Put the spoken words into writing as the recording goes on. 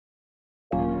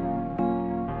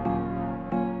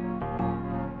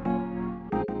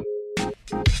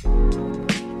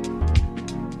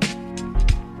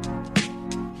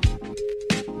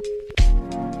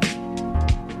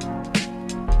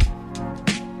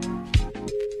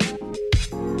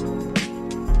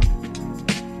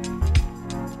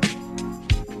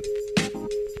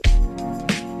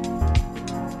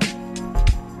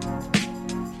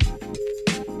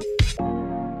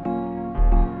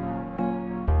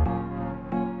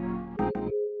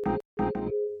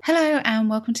Hello and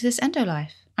welcome to this Endo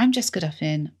Life. I'm Jessica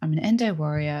Duffin. I'm an endo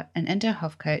warrior, an endo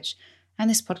health coach, and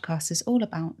this podcast is all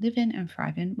about living and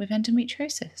thriving with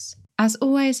endometriosis. As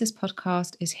always, this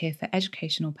podcast is here for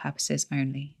educational purposes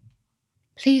only.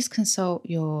 Please consult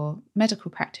your medical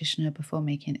practitioner before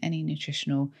making any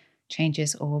nutritional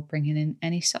changes or bringing in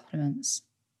any supplements.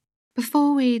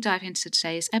 Before we dive into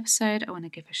today's episode, I want to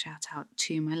give a shout out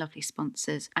to my lovely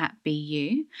sponsors at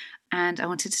BU. And I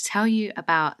wanted to tell you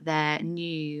about their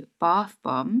new bath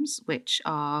bombs, which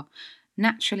are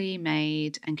naturally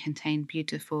made and contain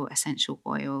beautiful essential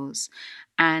oils.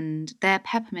 And their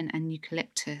peppermint and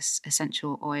eucalyptus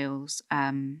essential oils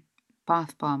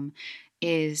bath bomb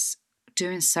is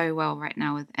doing so well right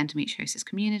now with the endometriosis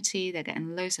community. They're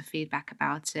getting loads of feedback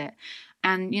about it.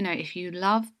 And, if you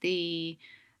love the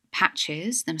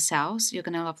patches themselves, you're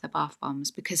going to love the bath bombs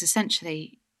because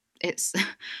essentially it's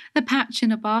the patch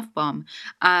in a bath bomb.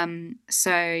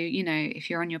 So, if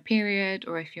you're on your period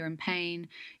or if you're in pain,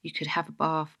 you could have a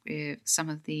bath with some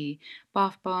of the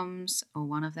bath bombs or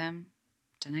one of them.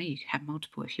 Don't know, you could have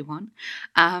multiple if you want.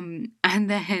 And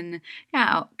then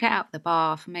get out the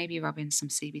bath, maybe rub in some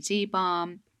CBD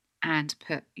balm and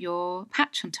put your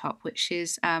patch on top, which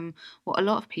is what a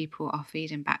lot of people are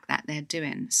feeding back that they're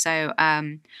doing. So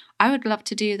I would love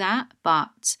to do that,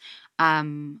 but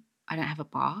I don't have a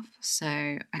bath, so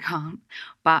I can't.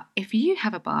 But if you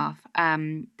have a bath,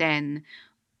 then,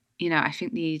 I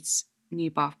think these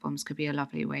new bath bombs could be a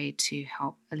lovely way to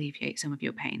help alleviate some of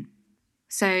your pain.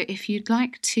 So if you'd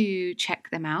like to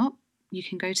check them out, you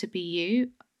can go to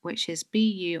BU, which is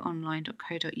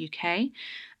buonline.co.uk,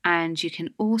 and you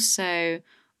can also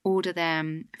order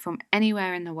them from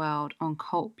anywhere in the world on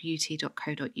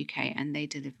cultbeauty.co.uk, and they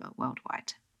deliver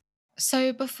worldwide.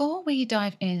 So before we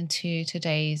dive into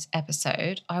today's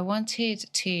episode, I wanted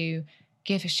to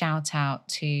give a shout out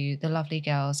to the lovely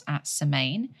girls at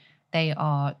Semaine. They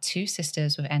are two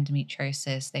sisters with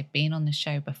endometriosis. They've been on the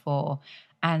show before,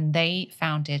 and they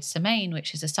founded Semaine,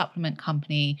 which is a supplement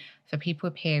company for people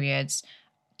with periods.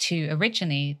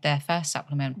 Originally, their first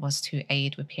supplement was to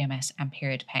aid with PMS and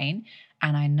period pain.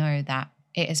 And I know that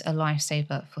it is a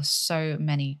lifesaver for so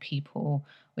many people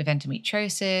with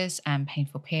endometriosis and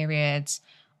painful periods.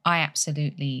 I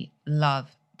absolutely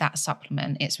love that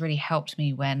supplement. It's really helped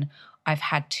me when I've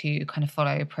had to kind of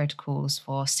follow protocols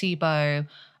for SIBO,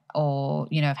 or,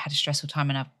 I've had a stressful time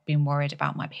and I've been worried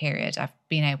about my period. I've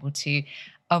been able to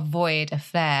avoid a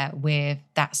flare with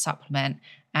that supplement,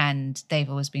 and they've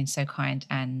always been so kind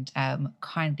and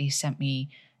kindly sent me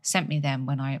them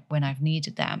when I've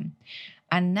needed them.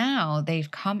 And now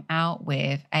they've come out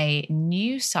with a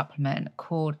new supplement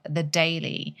called the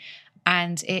Daily,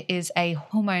 and it is a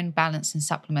hormone balancing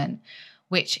supplement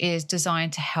which is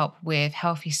designed to help with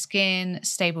healthy skin,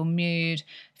 stable mood,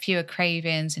 fewer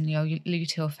cravings in your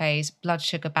luteal phase, blood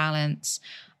sugar balance.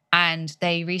 And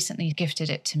they recently gifted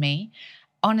it to me.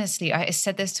 Honestly, I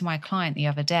said this to my client the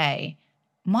other day.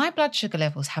 My blood sugar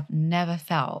levels have never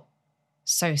felt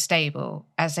so stable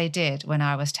as they did when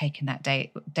I was taking that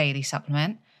daily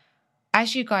supplement.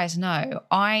 As you guys know,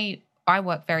 I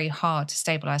work very hard to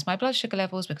stabilize my blood sugar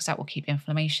levels because that will keep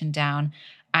inflammation down,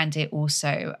 and it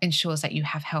also ensures that you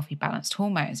have healthy, balanced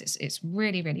hormones. It's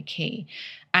really, really key.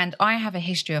 And I have a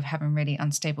history of having really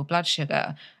unstable blood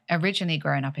sugar. Originally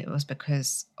growing up, it was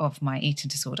because of my eating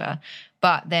disorder.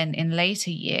 But then in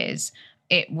later years,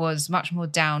 it was much more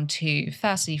down to,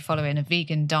 firstly, following a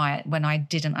vegan diet when I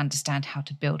didn't understand how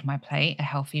to build my plate, a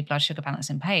healthy blood sugar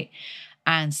balancing plate.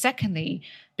 And secondly,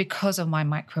 because of my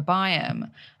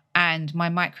microbiome. And my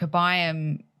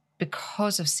microbiome,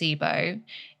 because of SIBO,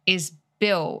 is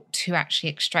built to actually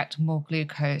extract more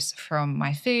glucose from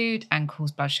my food and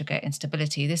cause blood sugar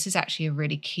instability. This is actually a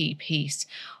really key piece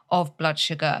of blood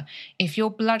sugar. If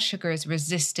your blood sugar is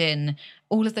resisting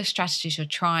all of the strategies you're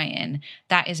trying,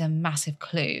 that is a massive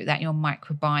clue that your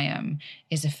microbiome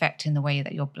is affecting the way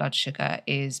that your blood sugar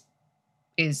is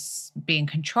being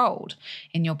controlled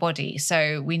in your body.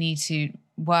 So we need to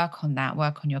work on that,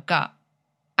 work on your gut.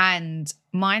 And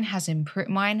mine has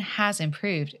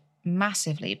improved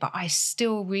massively, but I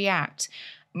still react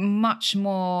much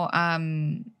more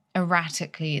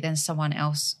erratically than someone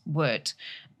else would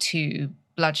to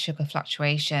blood sugar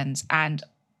fluctuations. And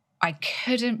I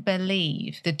couldn't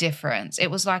believe the difference.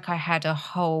 It was like I had a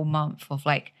whole month of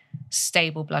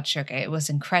stable blood sugar. It was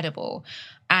incredible.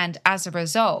 And as a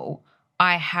result,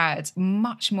 I had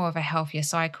much more of a healthier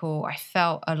cycle. I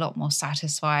felt a lot more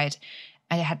satisfied.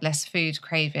 I had less food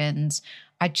cravings.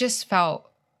 I just felt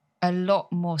a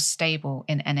lot more stable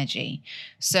in energy.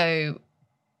 So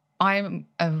I'm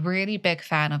a really big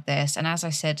fan of this. And as I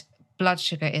said, blood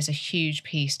sugar is a huge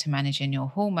piece to managing your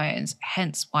hormones,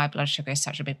 hence why blood sugar is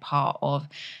such a big part of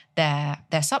their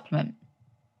supplement.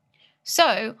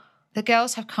 So the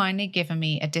girls have kindly given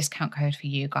me a discount code for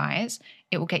you guys.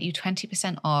 It will get you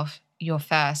 20% off your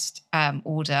first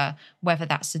order, whether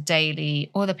that's the daily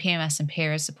or the PMS and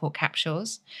period support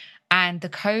capsules. And the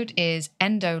code is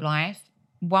ENDOLIFE,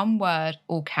 one word,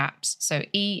 all caps. So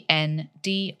ENDOLIFE.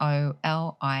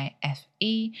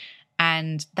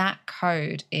 And that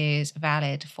code is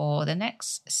valid for the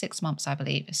next 6 months, I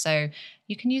believe. So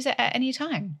you can use it at any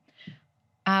time.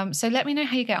 So let me know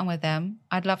how you get on with them.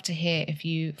 I'd love to hear if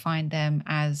you find them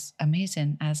as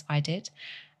amazing as I did.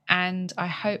 And I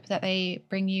hope that they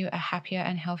bring you a happier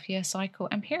and healthier cycle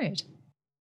and period.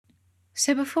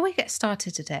 So before we get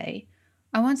started today,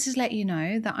 I wanted to let you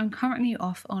know that I'm currently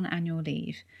off on annual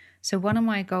leave. So one of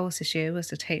my goals this year was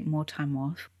to take more time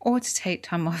off, or to take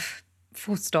time off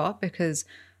full stop, because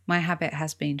my habit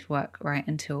has been to work right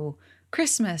until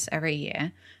Christmas every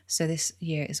year. So this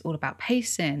year is all about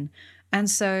pacing. And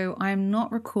so I'm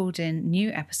not recording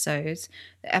new episodes.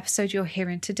 The episode you're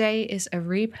hearing today is a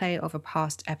replay of a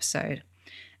past episode.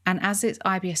 And as it's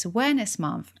IBS Awareness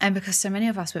Month, and because so many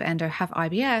of us with endo have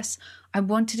IBS, I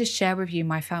wanted to share with you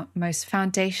my most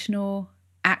foundational,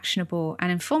 actionable, and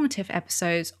informative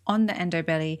episodes on the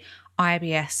Endobelly,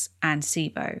 IBS, and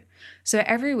SIBO. So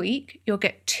every week, you'll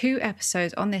get 2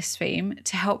 episodes on this theme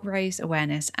to help raise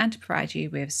awareness and to provide you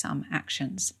with some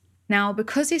actions. Now,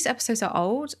 because these episodes are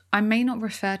old, I may not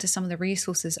refer to some of the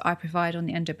resources I provide on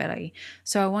the Endobelly.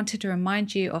 So I wanted to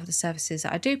remind you of the services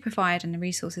that I do provide and the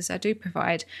resources I do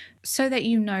provide, so that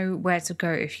you know where to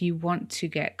go if you want to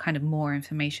get kind of more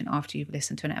information after you've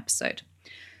listened to an episode.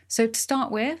 So to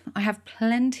start with, I have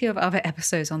plenty of other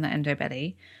episodes on the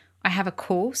Endobelly. I have a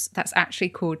course that's actually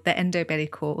called the Endobelly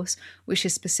course, which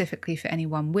is specifically for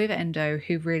anyone with endo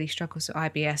who really struggles with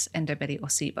IBS, Endobelly, or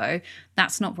SIBO.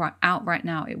 That's not out right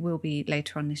now. It will be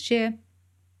later on this year.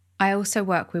 I also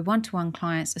work with one-to-one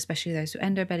clients, especially those with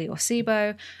Endobelly or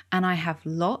SIBO, and I have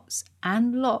lots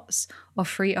and lots of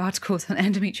free articles on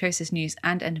Endometriosis News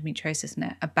and Endometriosis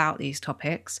Net about these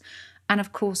topics. And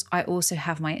of course, I also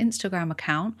have my Instagram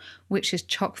account, which is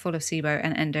chock full of SIBO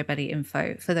and Endobelly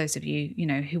info for those of you,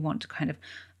 who want to kind of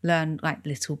learn like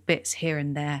little bits here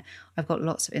and there. I've got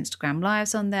lots of Instagram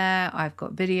lives on there. I've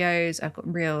got videos, I've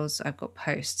got reels, I've got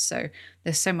posts. So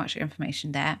there's so much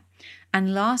information there.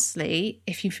 And lastly,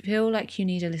 if you feel like you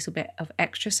need a little bit of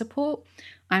extra support,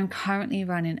 I'm currently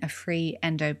running a free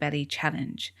Endobelly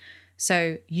challenge.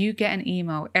 So you get an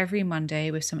email every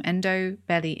Monday with some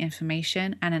Endobelly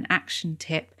information and an action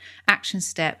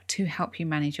step to help you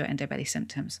manage your Endobelly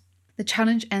symptoms. The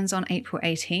challenge ends on April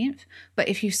 18th, but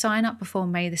if you sign up before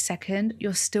May the 2nd,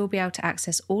 you'll still be able to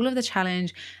access all of the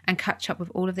challenge and catch up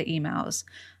with all of the emails.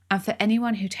 And for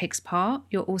anyone who takes part,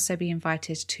 you'll also be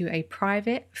invited to a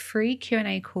private free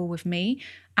Q&A call with me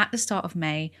at the start of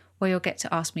May, where you'll get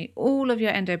to ask me all of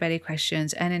your Endobelly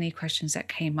questions and any questions that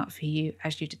came up for you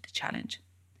as you did the challenge.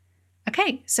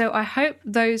 Okay, so I hope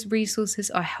those resources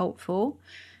are helpful,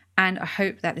 and I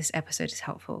hope that this episode is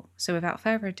helpful. So without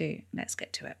further ado, let's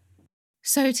get to it.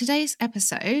 So today's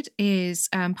episode is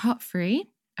part 3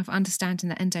 of Understanding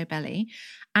the Endobelly.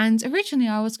 And originally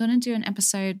I was going to do an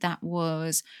episode that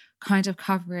was kind of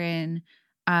covering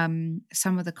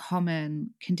some of the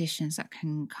common conditions that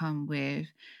can come with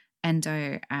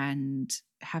endo and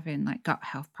having like gut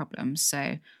health problems.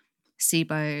 So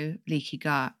SIBO, leaky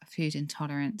gut, food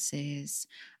intolerances,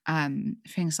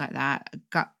 things like that,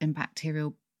 gut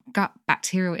bacterial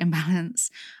imbalance.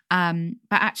 But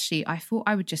actually I thought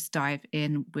I would just dive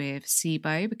in with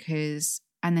SIBO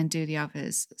and then do the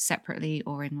others separately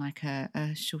or in like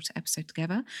a shorter episode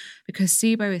together, because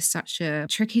SIBO is such a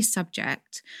tricky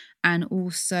subject, and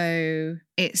also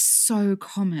it's so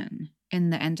common in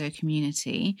the endo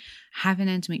community. Having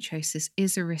endometriosis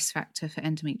is a risk factor for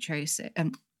endometriosis,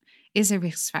 is a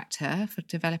risk factor for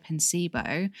developing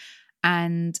SIBO.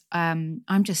 And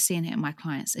I'm just seeing it in my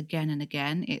clients again and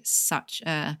again. It's such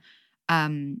a, I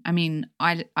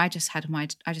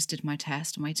just did my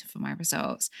test. I'm waiting for my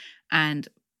results, and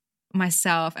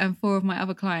myself and 4 of my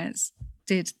other clients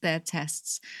did their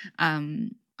tests.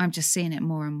 I'm just seeing it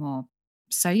more and more.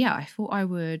 So yeah, I thought I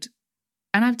would.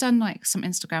 And I've done like some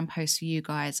Instagram posts for you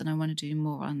guys, and I want to do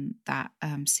more on that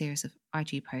series of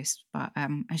IG posts. But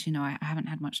as you know, I haven't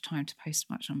had much time to post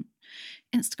much on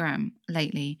Instagram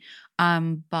lately.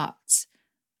 But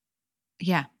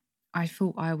yeah, I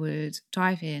thought I would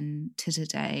dive into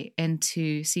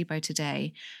SIBO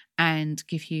today and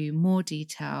give you more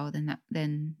detail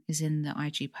than is in the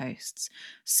IG posts.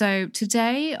 So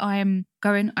today I'm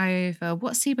going over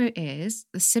what SIBO is,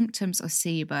 the symptoms of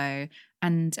SIBO,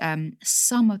 and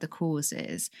some of the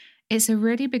causes. It's a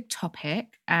really big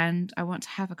topic, and I want to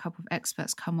have a couple of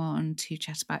experts come on to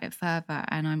chat about it further.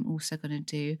 And I'm also going to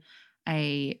do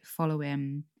a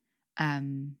follow-in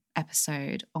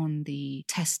episode on the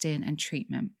testing and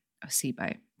treatment of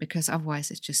SIBO, because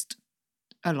otherwise it's just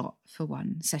a lot for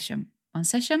one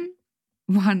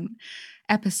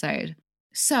episode.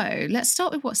 So let's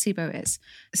start with what SIBO is.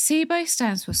 SIBO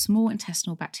stands for small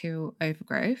intestinal bacterial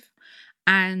overgrowth,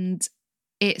 and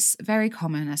it's very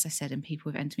common, as I said, in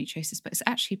people with endometriosis, but it's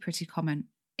actually pretty common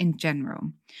in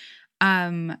general.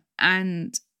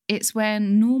 And it's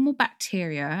when normal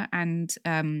bacteria and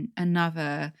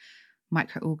another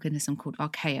microorganism called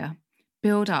archaea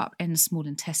build up in the small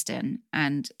intestine,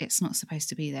 and it's not supposed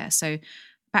to be there. So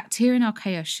bacteria and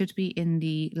archaea should be in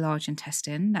the large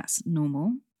intestine. That's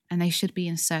normal. And they should be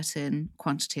in certain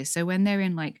quantities. So when they're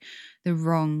in like the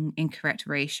wrong, incorrect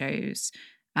ratios,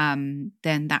 then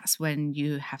that's when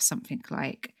you have something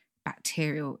like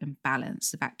bacterial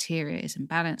imbalance. The bacteria is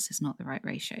imbalanced, it's not the right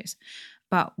ratios.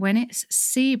 But when it's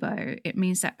SIBO, it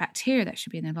means that bacteria that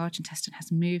should be in the large intestine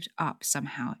has moved up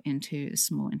somehow into the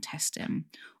small intestine,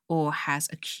 or has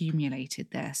accumulated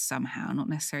there somehow, not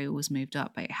necessarily always moved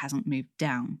up, but it hasn't moved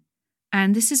down.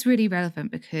 And this is really relevant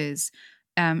because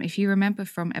if you remember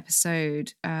from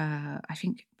episode, I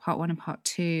think part 1 and part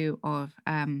 2 of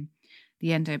the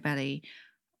Endobelly,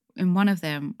 in one of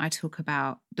them, I talk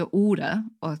about the order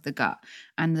of the gut,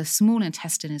 and the small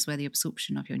intestine is where the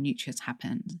absorption of your nutrients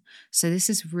happens. So this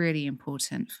is really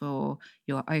important for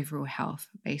your overall health,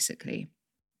 basically.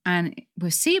 And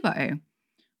with SIBO,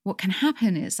 what can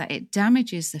happen is that it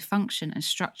damages the function and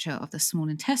structure of the small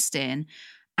intestine.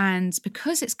 And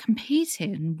because it's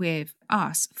competing with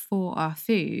us for our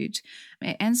food,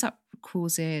 it ends up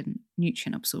causing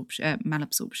nutrient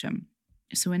malabsorption.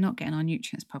 So we're not getting our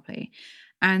nutrients properly.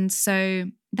 And so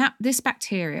this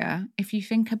bacteria, if you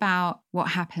think about what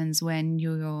happens when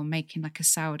you're making like a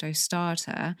sourdough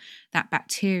starter, that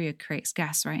bacteria creates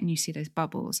gas, right? And you see those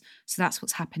bubbles. So that's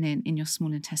what's happening in your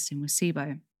small intestine with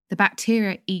SIBO. The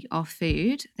bacteria eat our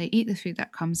food. They eat the food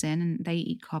that comes in, and they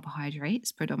eat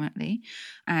carbohydrates predominantly.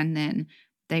 And then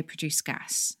they produce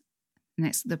gas.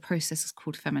 And the process is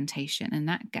called fermentation, and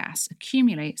that gas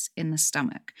accumulates in the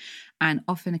stomach and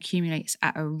often accumulates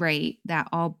at a rate that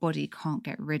our body can't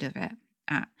get rid of it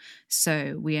at.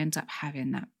 So we end up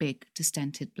having that big,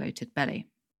 distended, bloated belly.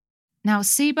 Now,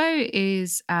 SIBO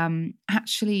is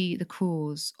actually the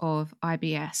cause of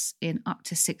IBS in up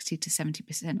to 60 to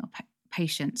 70% of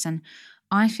patients. And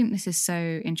I think this is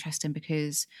so interesting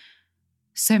because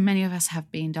so many of us have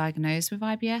been diagnosed with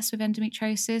IBS with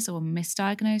endometriosis, or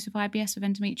misdiagnosed with IBS with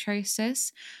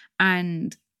endometriosis.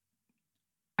 And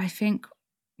I think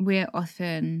we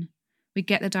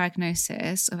get the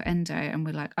diagnosis of endo and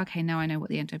we're like, okay, now I know what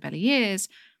the endobelly is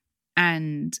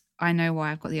and I know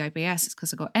why I've got the IBS. It's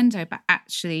because I got endo, but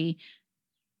actually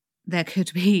there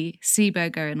could be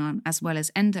SIBO going on as well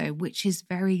as endo, which is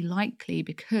very likely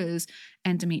because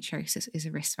endometriosis is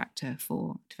a risk factor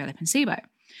for developing SIBO.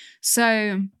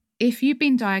 So if you've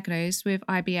been diagnosed with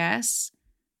IBS,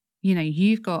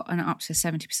 you've got an up to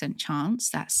 70% chance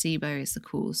that SIBO is the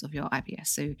cause of your IBS.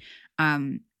 So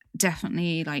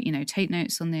definitely take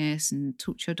notes on this and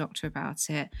talk to your doctor about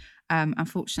it.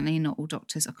 Unfortunately, not all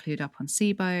doctors are clued up on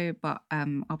SIBO, but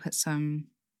I'll put some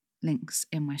links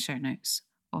in my show notes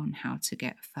on how to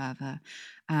get further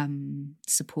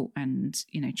support and,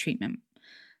 treatment.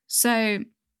 So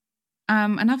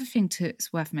another thing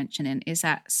it's worth mentioning is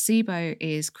that SIBO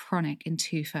is chronic in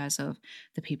 2/3 of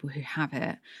the people who have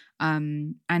it,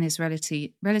 and is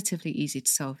relatively easy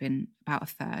to solve in about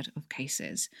 1/3 of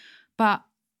cases. But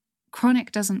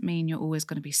chronic doesn't mean you're always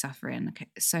going to be suffering. Okay?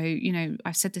 So,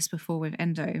 I've said this before with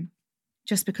endo.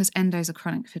 Just because endo is a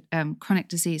chronic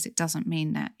disease, it doesn't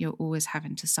mean that you're always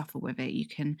having to suffer with it. You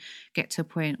can get to a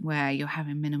point where you're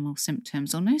having minimal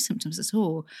symptoms or no symptoms at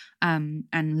all, and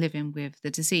living with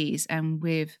the disease. And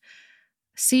with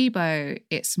SIBO,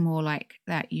 it's more like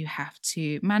that you have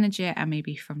to manage it, and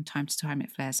maybe from time to time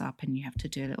it flares up and you have to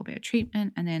do a little bit of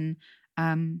treatment, and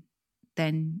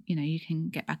then you can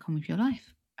get back on with your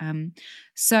life.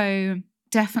 So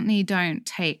definitely don't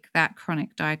take that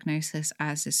chronic diagnosis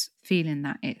as this feeling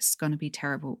that it's going to be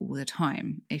terrible all the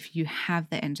time. If you have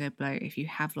the endo blow, if you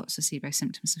have lots of SIBO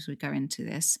symptoms as we go into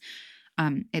this,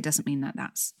 it doesn't mean that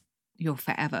that's your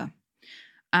forever.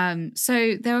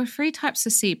 So there are 3 types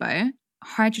of SIBO.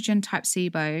 hydrogen type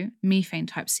SIBO, methane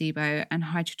type SIBO, and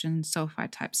hydrogen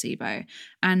sulfide type SIBO.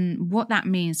 And what that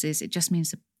means is it just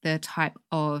means the type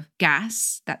of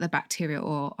gas that the bacteria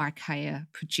or archaea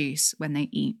produce when they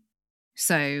eat.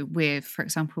 So for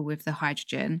example, with the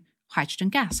hydrogen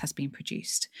gas has been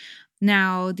produced.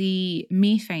 Now, the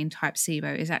methane type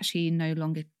SIBO is actually no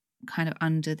longer kind of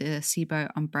under the SIBO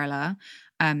umbrella,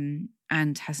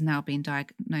 and has now been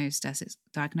labeled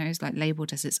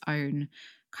as its own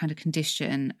kind of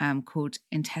condition, called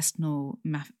intestinal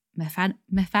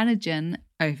methanogen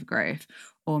overgrowth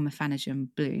or methanogen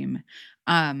bloom.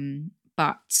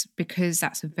 But because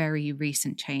that's a very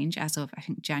recent change, as of, I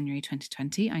think, January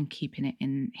 2020, I'm keeping it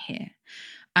in here.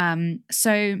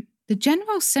 So the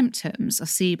general symptoms of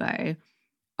SIBO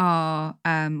are,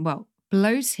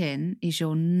 bloating is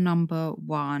your number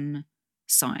one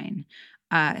sign.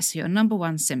 So your number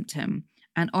one symptom.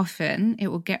 And often it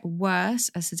will get worse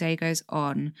as the day goes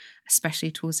on,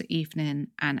 especially towards the evening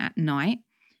and at night.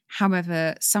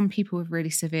 However, some people with really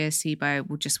severe SIBO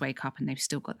will just wake up and they've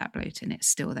still got that bloating. It's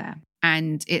still there.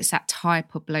 And it's that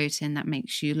type of bloating that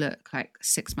makes you look like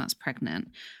 6 months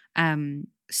pregnant.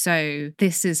 So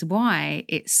this is why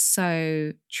it's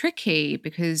so tricky,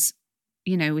 because,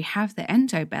 we have the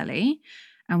endobelly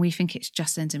and we think it's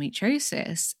just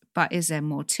endometriosis, but is there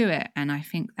more to it? And I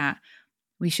think that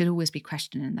we should always be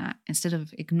questioning that. Instead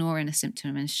of ignoring a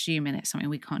symptom and assuming it's something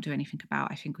we can't do anything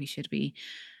about, I think we should be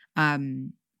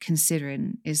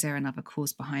considering, is there another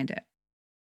cause behind it?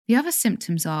 The other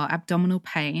symptoms are abdominal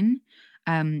pain.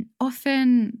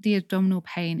 Often the abdominal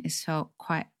pain is felt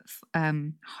quite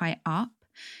high up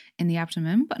in the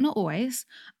abdomen, but not always.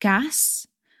 Gas,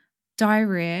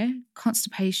 diarrhea,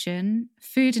 constipation,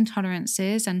 food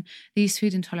intolerances, and these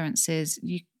food intolerances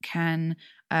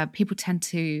people tend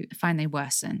to find they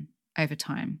worsen over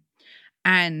time.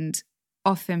 And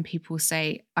often people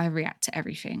say, I react to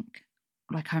everything,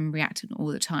 like I'm reacting all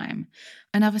the time.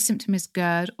 Another symptom is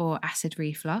GERD or acid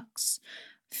reflux.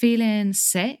 Feeling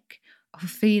sick or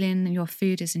feeling your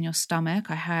food is in your stomach.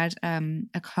 I had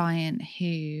a client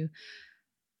who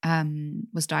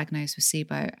was diagnosed with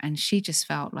SIBO, and she just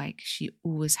felt like she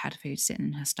always had food sitting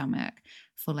in her stomach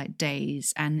for like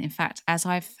days. And in fact, as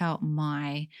I've felt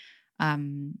my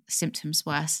symptoms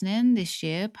worsening this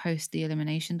year post the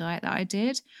elimination diet that I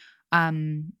did,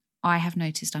 I have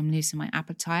noticed I'm losing my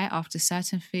appetite after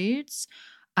certain foods.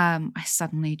 I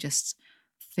suddenly just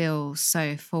feel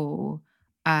so full,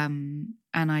 and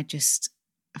I just,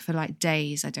 for like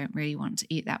days, I don't really want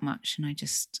to eat that much, and I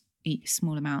just eat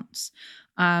small amounts.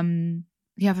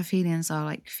 The other feelings are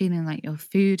like feeling like your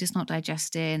food is not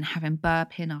digesting, having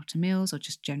burping after meals, or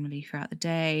just generally throughout the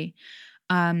day.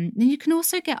 Then you can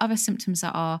also get other symptoms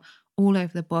that are all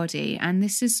over the body, and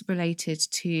this is related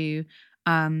to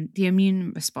the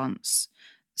immune response.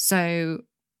 So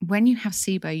when you have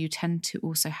SIBO, you tend to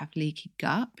also have leaky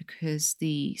gut because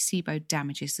the SIBO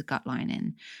damages the gut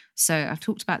lining. So I've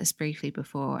talked about this briefly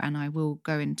before, and I will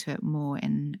go into it more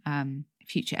in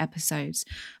future episodes.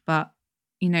 But,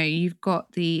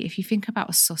 if you think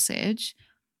about a sausage,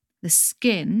 the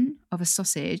skin of a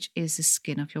sausage is the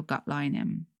skin of your gut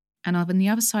lining. And on the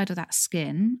other side of that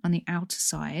skin, on the outer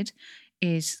side,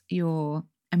 is your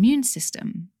immune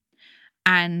system.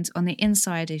 And on the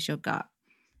inside is your gut.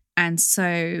 And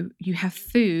so you have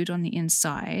food on the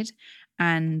inside,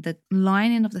 and the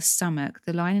lining of the stomach,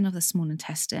 the lining of the small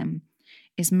intestine,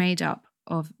 is made up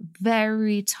of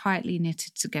very tightly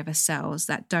knitted together cells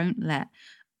that don't let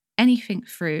anything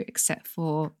through except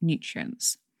for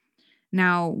nutrients.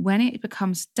 Now, when it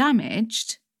becomes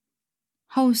damaged,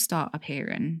 holes start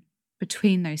appearing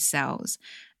between those cells,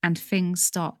 and things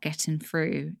start getting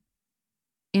through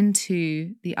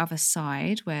into the other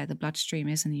side where the bloodstream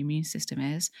is and the immune system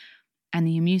is, and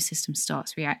the immune system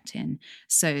starts reacting.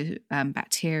 So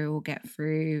bacteria will get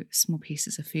through, small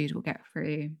pieces of food will get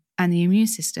through, and the immune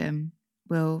system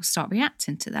will start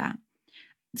reacting to that.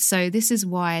 So this is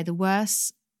why the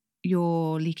worse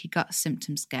your leaky gut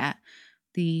symptoms get,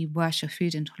 the worse your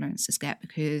food intolerances get,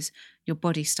 because your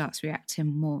body starts reacting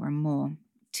more and more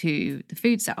to the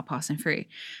foods that are passing through.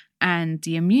 And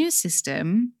the immune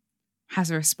system has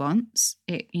a response.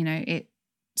 It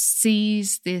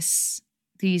sees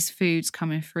these foods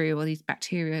coming through, or these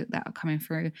bacteria that are coming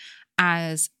through,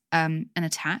 as an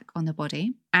attack on the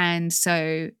body. And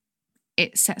so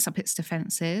it sets up its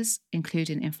defenses,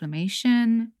 including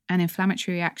inflammation and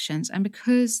inflammatory reactions. And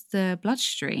because the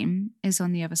bloodstream is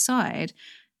on the other side,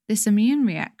 this immune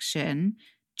reaction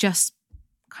just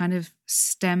kind of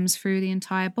stems through the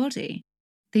entire body.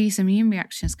 These immune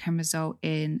reactions can result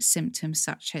in symptoms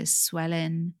such as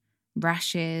swelling,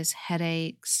 rashes,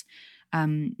 headaches,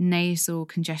 nasal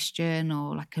congestion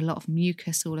or like a lot of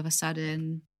mucus all of a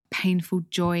sudden, painful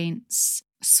joints,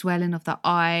 swelling of the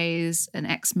eyes, an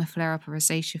eczema flare-up or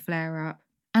rosacea flare-up.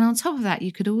 And on top of that,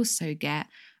 you could also get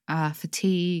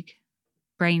fatigue,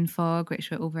 brain fog, which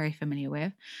we're all very familiar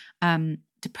with,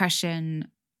 depression,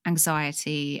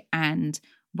 anxiety, and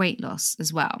weight loss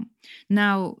as well.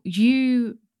 Now,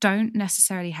 you don't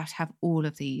necessarily have to have all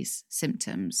of these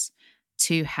symptoms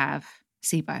to have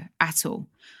SIBO at all.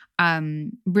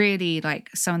 Really, like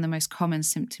some of the most common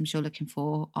symptoms you're looking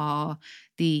for are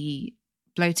the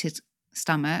bloated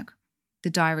stomach, the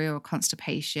diarrhea or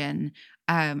constipation,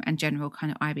 and general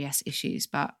kind of IBS issues.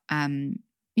 But,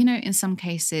 in some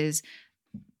cases,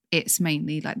 it's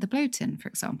mainly like the bloating, for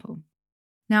example.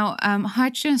 Now,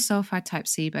 hydrogen sulfide type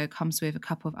SIBO comes with a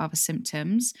couple of other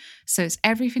symptoms. So it's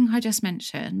everything I just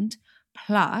mentioned,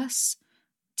 plus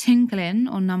tingling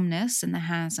or numbness in the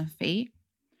hands and feet,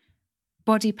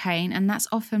 body pain, and that's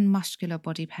often muscular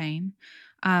body pain,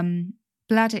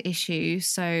 bladder issues,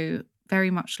 so very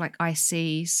much like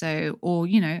IC, or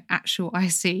actual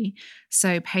IC,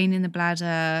 so pain in the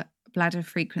bladder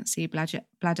frequency,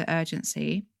 bladder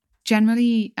urgency,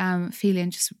 generally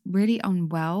feeling just really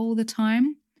unwell all the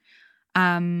time.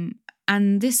 And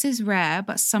this is rare,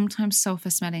 but sometimes sulfur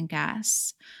smelling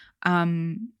gas,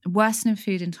 worsening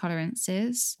food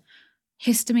intolerances,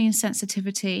 histamine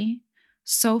sensitivity,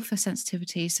 sulfur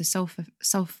sensitivity. So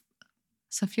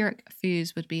sulfuric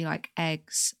foods would be like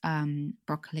eggs,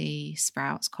 broccoli,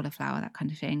 sprouts, cauliflower, that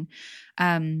kind of thing.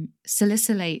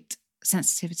 Salicylate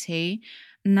sensitivity.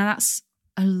 Now that's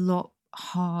a lot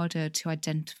harder to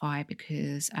identify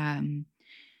because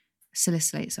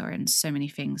salicylates are in so many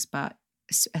things, but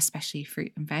especially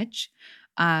fruit and veg.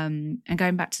 And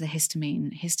going back to the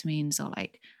histamines are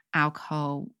like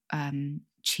alcohol,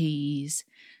 cheese,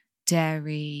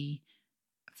 dairy,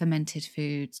 fermented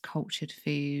foods, cultured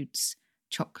foods,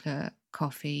 chocolate,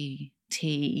 coffee,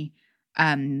 tea.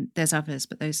 There's others,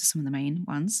 but those are some of the main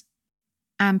ones.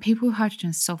 And people with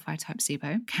hydrogen sulfide type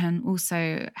SIBO can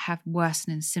also have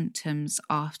worsening symptoms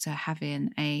after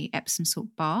having a Epsom salt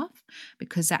bath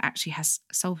because that actually has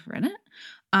sulfur in it,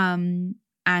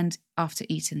 and after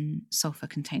eating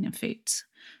sulfur-containing foods.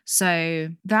 So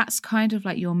that's kind of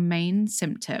like your main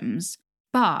symptoms.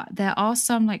 But there are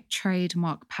some like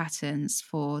trademark patterns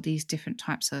for these different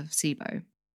types of SIBO.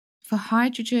 For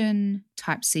hydrogen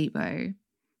type SIBO,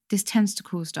 this tends to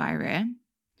cause diarrhea.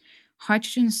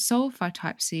 Hydrogen sulfide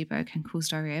type SIBO can cause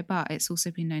diarrhea, but it's also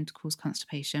been known to cause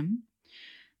constipation.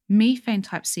 Methane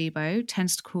type SIBO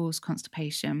tends to cause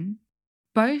constipation.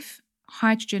 Both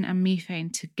hydrogen and methane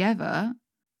together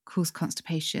cause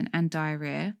constipation and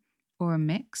diarrhea, or a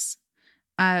mix.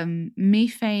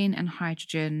 Methane and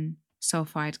hydrogen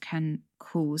sulfide can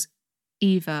cause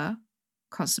either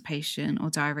constipation or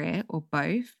diarrhea, or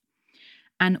both.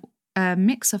 And a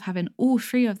mix of having all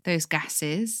three of those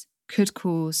gases could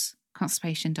cause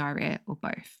constipation, diarrhea, or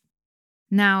both.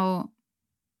 Now,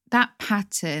 that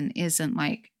pattern isn't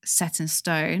like set in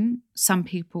stone. Some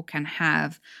people can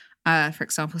have, for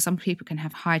example, some people can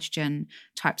have hydrogen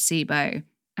type SIBO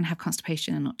and have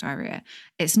constipation and not diarrhea.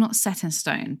 It's not set in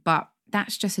stone, but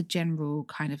that's just a general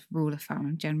kind of rule of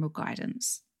thumb, general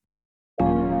guidance.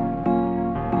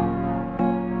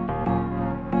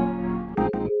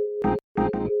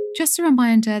 Just a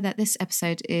reminder that this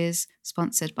episode is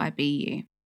sponsored by BU.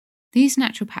 These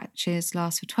natural patches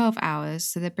last for 12 hours,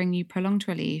 so they bring you prolonged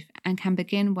relief and can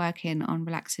begin working on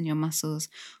relaxing your muscles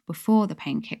before the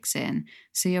pain kicks in,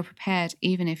 so you're prepared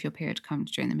even if your period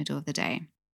comes during the middle of the day.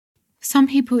 Some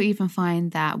people even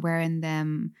find that wearing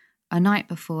them a night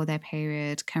before their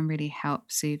period can really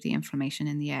help soothe the inflammation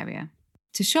in the area.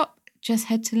 To shop, just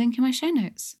head to the link in my show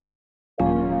notes.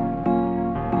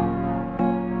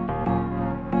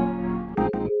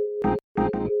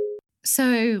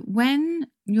 So when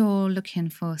you're looking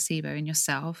for SIBO in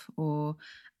yourself or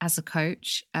as a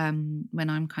coach, when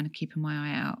I'm kind of keeping my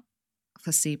eye out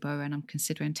for SIBO and I'm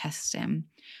considering testing,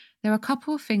 there are a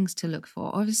couple of things to look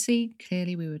for. Obviously,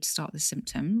 clearly we would start with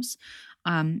symptoms,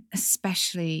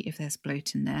 especially if there's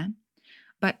bloating there.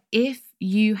 But if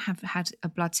you have had a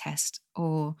blood test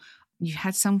or you've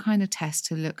had some kind of test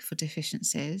to look for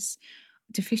deficiencies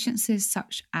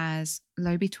such as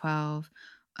low B12,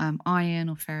 iron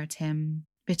or ferritin,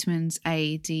 vitamins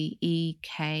A, D, E,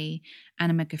 K,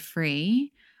 and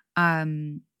omega-3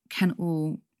 can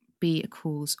all be a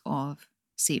cause of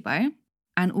SIBO,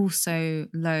 and also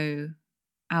low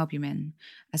albumin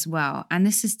as well. And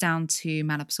this is down to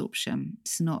malabsorption.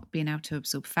 It's not being able to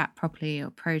absorb fat properly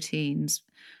or proteins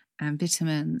and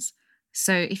vitamins.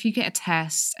 So if you get a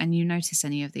test and you notice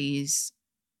any of these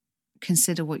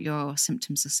consider what your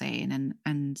symptoms are saying,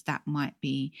 and that might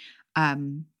be,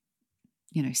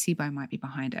 SIBO might be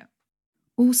behind it.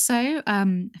 Also,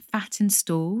 fat in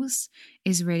stools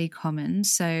is really common.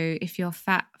 So if your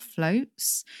fat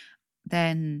floats,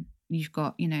 then you've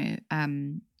got,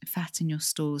 fat in your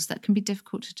stools. That can be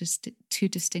difficult to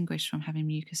distinguish from having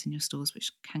mucus in your stools,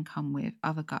 which can come with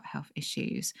other gut health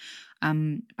issues.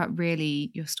 But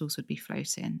really, your stools would be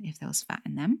floating if there was fat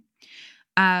in them.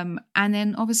 And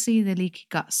then obviously the leaky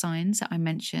gut signs that I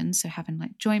mentioned. So having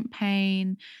like joint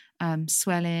pain,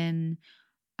 swelling,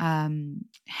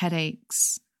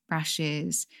 headaches,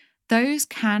 rashes, those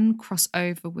can cross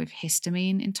over with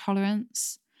histamine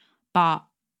intolerance. But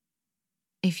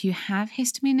if you have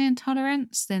histamine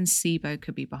intolerance, then SIBO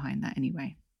could be behind that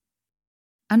anyway.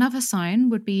 Another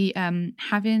sign would be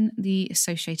having the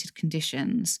associated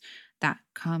conditions that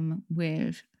come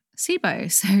with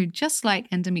SIBO. So just like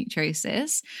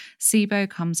endometriosis, SIBO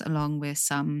comes along with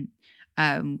some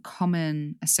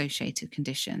common associated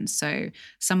conditions. So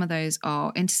some of those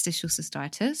are interstitial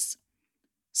cystitis,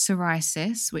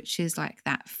 psoriasis, which is like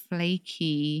that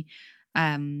flaky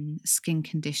skin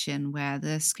condition where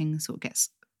the skin sort of gets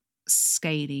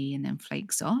scaly and then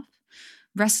flakes off,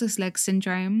 restless leg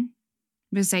syndrome,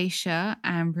 rosacea,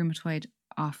 and rheumatoid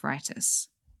arthritis.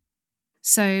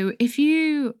 So if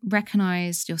you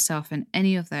recognize yourself in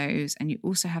any of those and you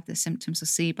also have the symptoms of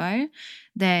SIBO,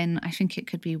 then I think it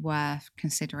could be worth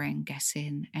considering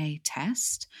getting a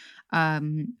test,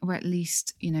 or at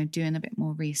least, doing a bit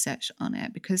more research on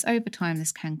it, because over time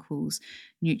this can cause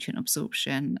nutrient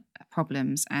absorption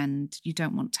problems and you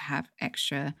don't want to have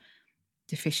extra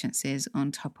deficiencies on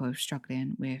top of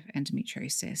struggling with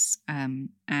endometriosis,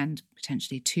 and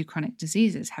potentially two chronic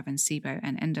diseases, having SIBO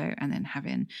and endo, and then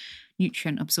having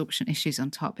nutrient absorption issues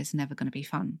on top is never going to be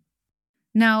fun.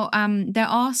 Now, there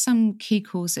are some key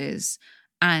causes,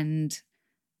 and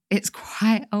it's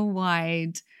quite a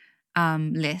wide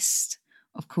list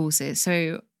of causes.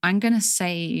 So I'm going to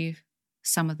save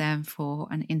some of them for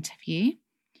an interview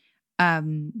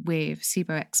with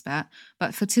SIBO expert.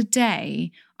 But for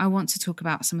today, I want to talk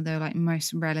about some of the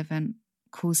most relevant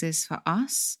causes for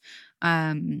us,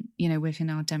 within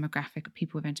our demographic of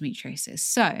people with endometriosis.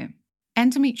 So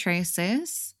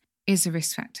endometriosis is a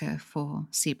risk factor for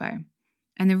SIBO.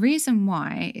 And the reason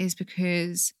why is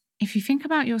because if you think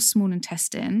about your small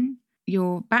intestine,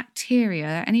 your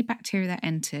bacteria, any bacteria that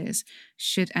enters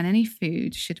and any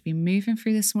food should be moving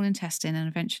through the small intestine, and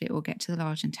eventually it will get to the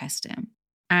large intestine.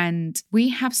 And we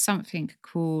have something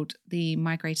called the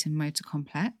migrating motor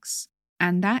complex.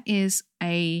 And that is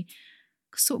a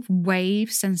sort of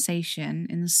wave sensation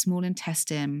in the small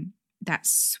intestine that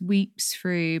sweeps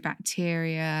through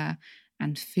bacteria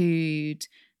and food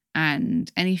and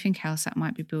anything else that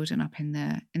might be building up in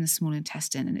the small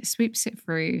intestine. And it sweeps it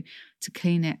through to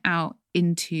clean it out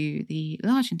into the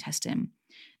large intestine.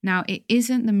 Now, it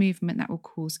isn't the movement that will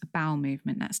cause a bowel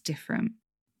movement. That's different.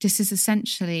 This is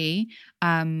essentially,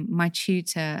 my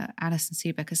tutor, Alison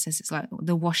Siebecker, says it's like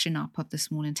the washing up of the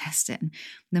small intestine.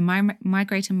 The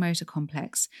migrating motor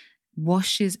complex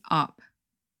washes up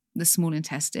the small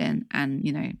intestine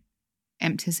and,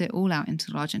 empties it all out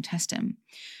into the large intestine.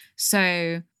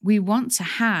 So we want to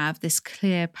have this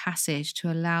clear passage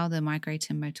to allow the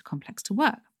migrating motor complex to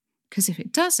work. Because if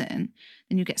it doesn't,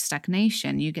 then you get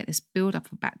stagnation. You get this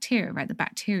buildup of bacteria, right? The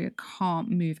bacteria can't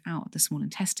move out of the small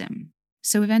intestine.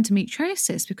 So with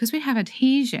endometriosis, because we have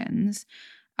adhesions,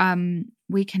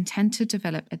 we can tend to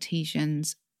develop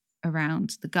adhesions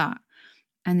around the gut.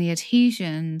 And the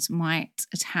adhesions might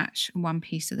attach one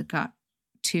piece of the gut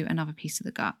to another piece of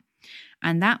the gut.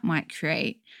 And that might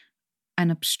create an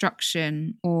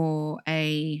obstruction or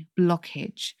a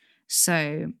blockage.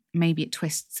 So maybe it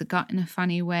twists the gut in a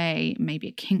funny way, maybe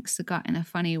it kinks the gut in a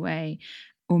funny way,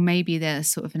 or maybe there's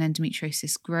sort of an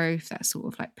endometriosis growth that's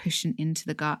sort of like pushing into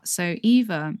the gut. So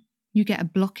either you get a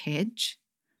blockage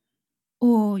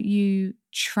or you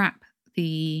trap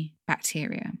the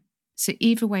bacteria. So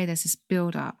either way, there's this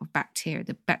buildup of bacteria.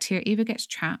 The bacteria either gets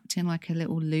trapped in like a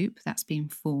little loop that's being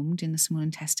formed in the small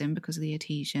intestine because of the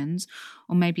adhesions,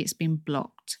 or maybe it's been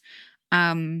blocked.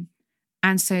 And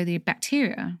so the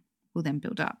bacteria will then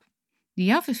build up.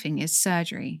 The other thing is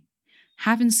surgery.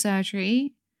 Having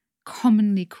surgery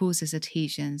commonly causes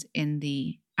adhesions in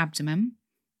the abdomen.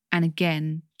 And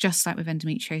again, just like with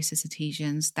endometriosis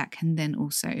adhesions, that can then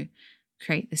also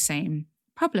create the same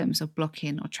problems of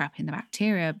blocking or trapping the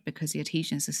bacteria because the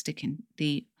adhesions are sticking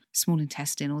the small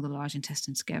intestine or the large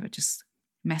intestine together, just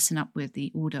messing up with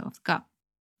the order of the gut.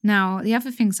 Now, the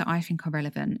other things that I think are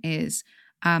relevant is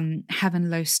having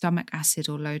low stomach acid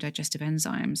or low digestive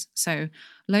enzymes. So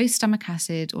low stomach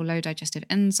acid or low digestive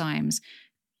enzymes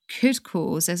could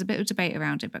cause, there's a bit of debate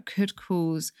around it, but could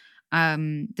cause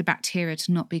the bacteria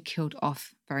to not be killed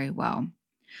off very well.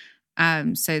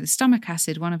 So the stomach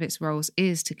acid, one of its roles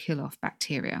is to kill off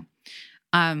bacteria.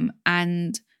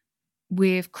 And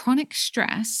with chronic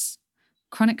stress,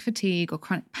 chronic fatigue or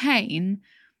chronic pain,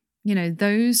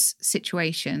 those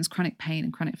situations, chronic pain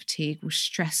and chronic fatigue, will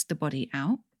stress the body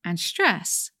out, and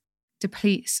stress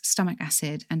depletes stomach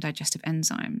acid and digestive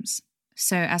enzymes.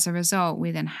 So as a result,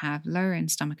 we then have lowering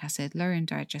stomach acid, lowering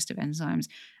digestive enzymes,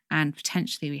 and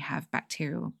potentially we have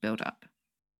bacterial buildup.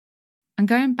 And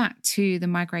going back to the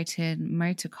migrated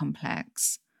motor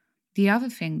complex, the other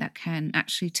thing that can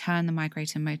actually turn the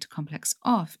migrated motor complex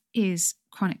off is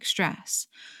chronic stress.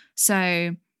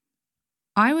 So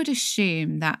I would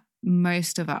assume that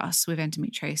most of us with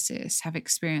endometriosis have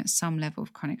experienced some level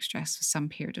of chronic stress for some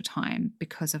period of time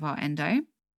because of our endo.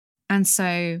 And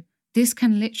so this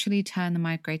can literally turn the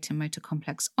migrated motor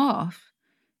complex off,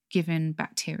 giving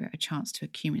bacteria a chance to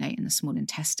accumulate in the small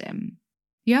intestine.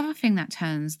 The other thing that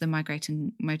turns the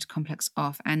migrating motor complex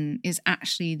off and is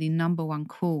actually the number one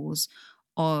cause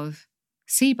of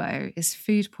SIBO is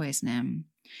food poisoning.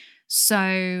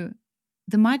 So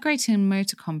the migrating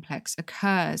motor complex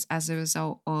occurs as a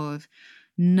result of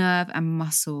nerve and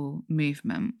muscle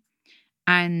movement.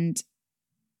 And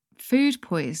food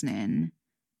poisoning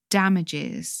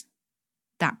damages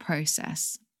that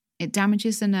process. It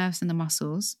damages the nerves and the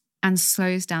muscles and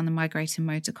slows down the migrating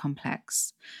motor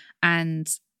complex. And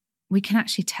we can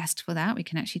actually test for that. We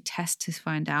can actually test to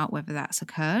find out whether that's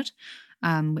occurred,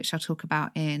 which I'll talk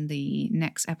about in the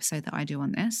next episode that I do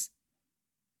on this.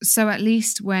 So at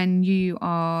least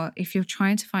if you're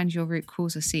trying to find your root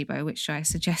cause of SIBO, which I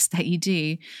suggest that you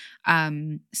do,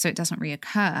 so it doesn't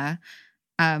reoccur,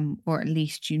 or at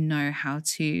least you know how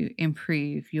to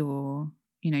improve your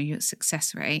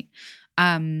success rate,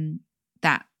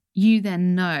 that you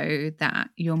then know that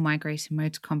your migrating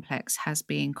motor complex has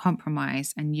been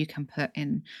compromised and you can put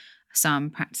in some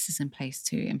practices in place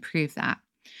to improve that.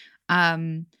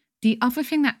 The other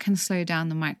thing that can slow down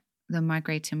the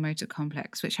migrating motor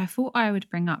complex, which I thought I would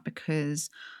bring up because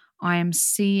I am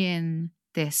seeing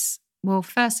this, well,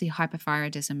 firstly,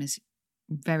 hypothyroidism is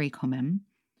very common.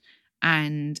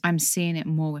 And I'm seeing it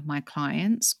more with my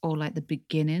clients or like the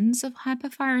beginnings of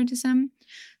hypothyroidism.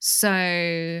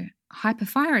 So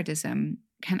hypothyroidism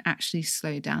can actually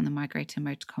slow down the migrating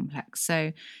motor complex.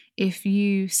 So if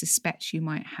you suspect you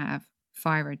might have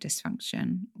thyroid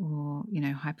dysfunction or,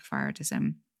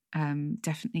 hypothyroidism,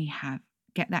 definitely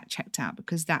get that checked out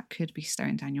because that could be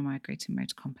slowing down your migrating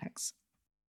motor complex.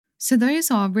 So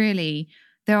those are really...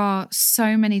 There are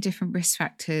so many different risk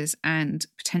factors and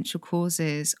potential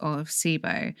causes of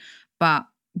SIBO, but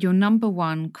your number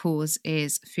one cause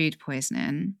is food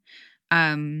poisoning.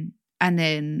 And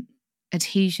then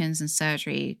adhesions and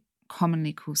surgery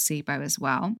commonly cause SIBO as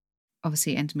well.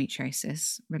 Obviously,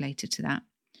 endometriosis related to that.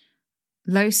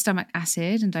 Low stomach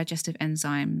acid and digestive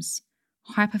enzymes,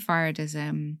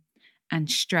 hypothyroidism,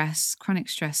 and stress, chronic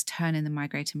stress, turning the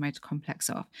migrating motor complex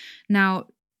off. Now,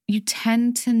 you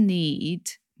tend to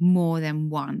need more than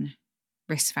one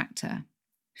risk factor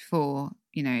for,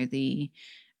 for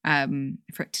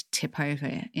it to tip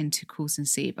over into causing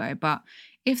SIBO. But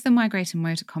if the migrating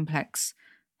motor complex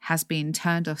has been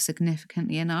turned off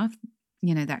significantly enough,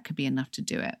 that could be enough to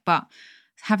do it. But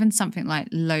having something like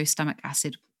low stomach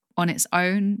acid on its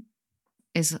own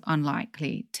is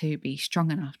unlikely to be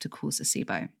strong enough to cause a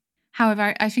SIBO.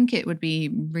 However, I think it would be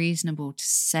reasonable to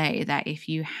say that if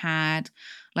you had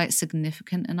like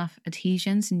significant enough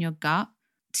adhesions in your gut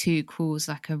to cause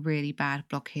like a really bad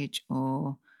blockage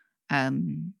or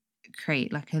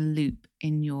create like a loop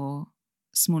in your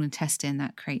small intestine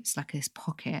that creates like this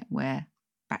pocket where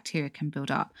bacteria can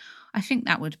build up, I think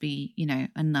that would be,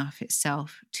 enough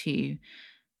itself to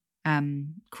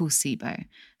cause SIBO.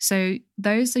 So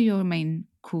those are your main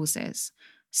causes.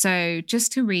 So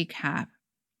just to recap,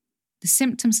 the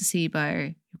symptoms of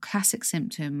SIBO, your classic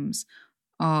symptoms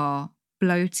are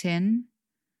bloating,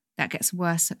 that gets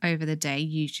worse over the day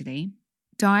usually,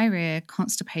 diarrhea,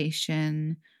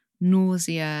 constipation,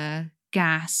 nausea,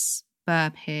 gas,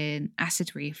 burping,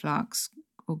 acid reflux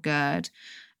or GERD,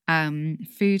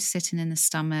 food sitting in the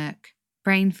stomach,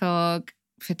 brain fog,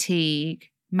 fatigue,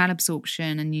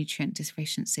 malabsorption and nutrient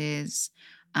deficiencies,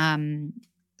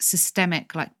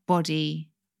 systemic like body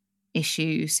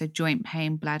issues, so joint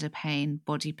pain, bladder pain,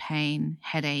 body pain,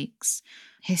 headaches,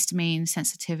 histamine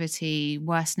sensitivity,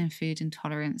 worsening food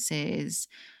intolerances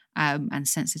and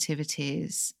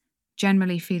sensitivities,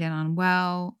 generally feeling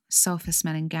unwell, sulfur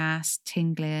smelling gas,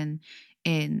 tingling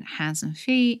in hands and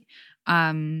feet.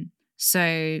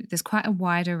 So there's quite a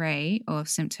wide array of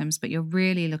symptoms, but you're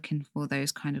really looking for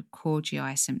those kind of core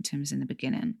GI symptoms in the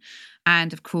beginning.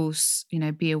 And of course,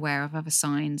 be aware of other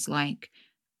signs like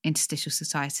interstitial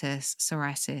cystitis,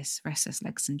 psoriasis, restless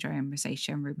leg syndrome,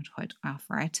 rosacea, and rheumatoid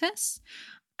arthritis.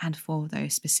 And for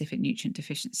those specific nutrient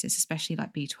deficiencies, especially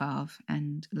like B12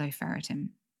 and low ferritin.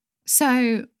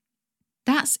 So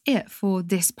that's it for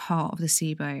this part of the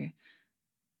SIBO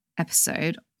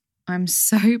episode. I'm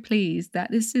so pleased that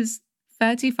this is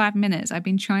 35 minutes. I've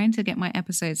been trying to get my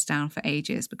episodes down for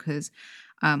ages because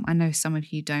I know some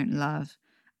of you don't love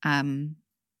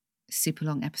super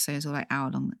long episodes or like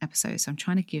hour-long episodes. So I'm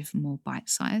trying to give more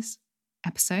bite-sized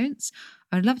episodes.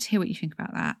 I would love to hear what you think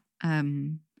about that.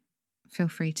 Feel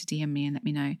free to DM me and let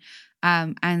me know.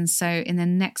 And so in the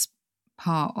next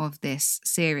part of this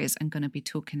series, I'm going to be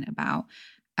talking about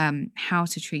how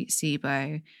to treat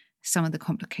SIBO, some of the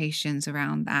complications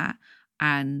around that,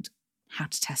 and how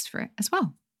to test for it as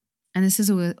well. And this is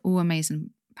all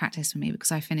amazing practice for me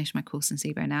because I finished my course in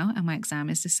SIBO now and my exam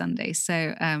is this Sunday.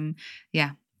 So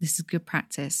this is good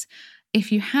practice.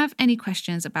 If you have any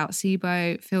questions about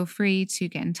SIBO, feel free to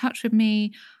get in touch with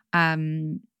me.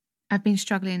 I've been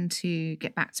struggling to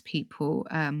get back to people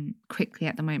quickly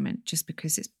at the moment just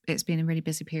because it's been a really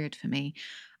busy period for me.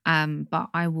 But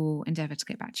I will endeavour to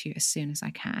get back to you as soon as I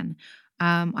can.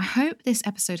 I hope this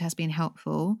episode has been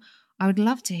helpful. I would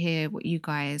love to hear what you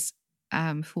guys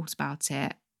thought about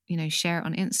it. Share it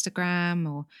on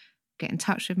Instagram or get in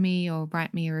touch with me or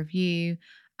write me a review.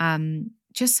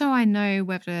 Just so I know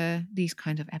whether these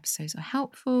kind of episodes are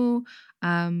helpful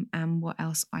and what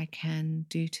else I can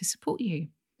do to support you.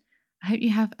 I hope you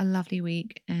have a lovely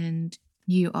week and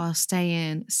you are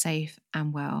staying safe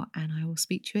and well, and I will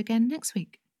speak to you again next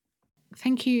week.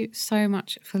 Thank you so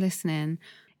much for listening.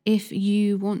 If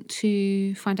you want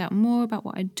to find out more about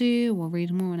what I do or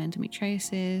read more on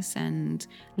endometriosis and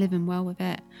living well with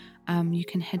it, you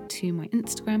can head to my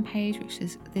Instagram page, which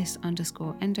is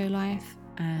this_endolife.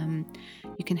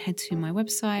 You can head to my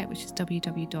website, which is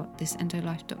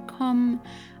www.thisendolife.com,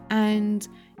 and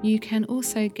you can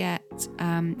also get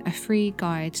a free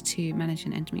guide to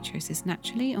managing endometriosis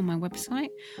naturally on my website.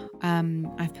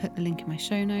 I've put the link in my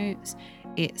show notes.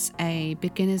 It's a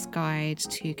beginner's guide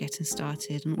to getting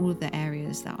started on all of the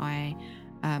areas that I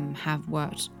have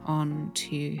worked on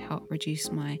to help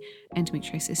reduce my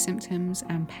endometriosis symptoms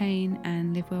and pain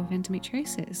and live well with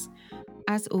endometriosis.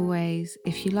 As always,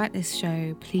 if you like this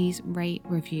show, please rate,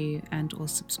 review, and or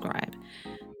subscribe.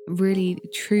 Really,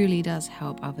 truly does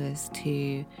help others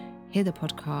to hear the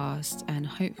podcast and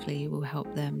hopefully will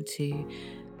help them to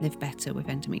live better with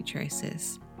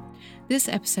endometriosis. This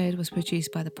episode was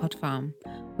produced by The Pod Farm.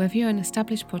 Whether you're an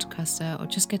established podcaster or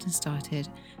just getting started,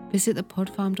 visit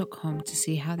thepodfarm.com to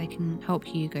see how they can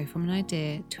help you go from an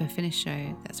idea to a finished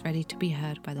show that's ready to be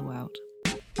heard by the world.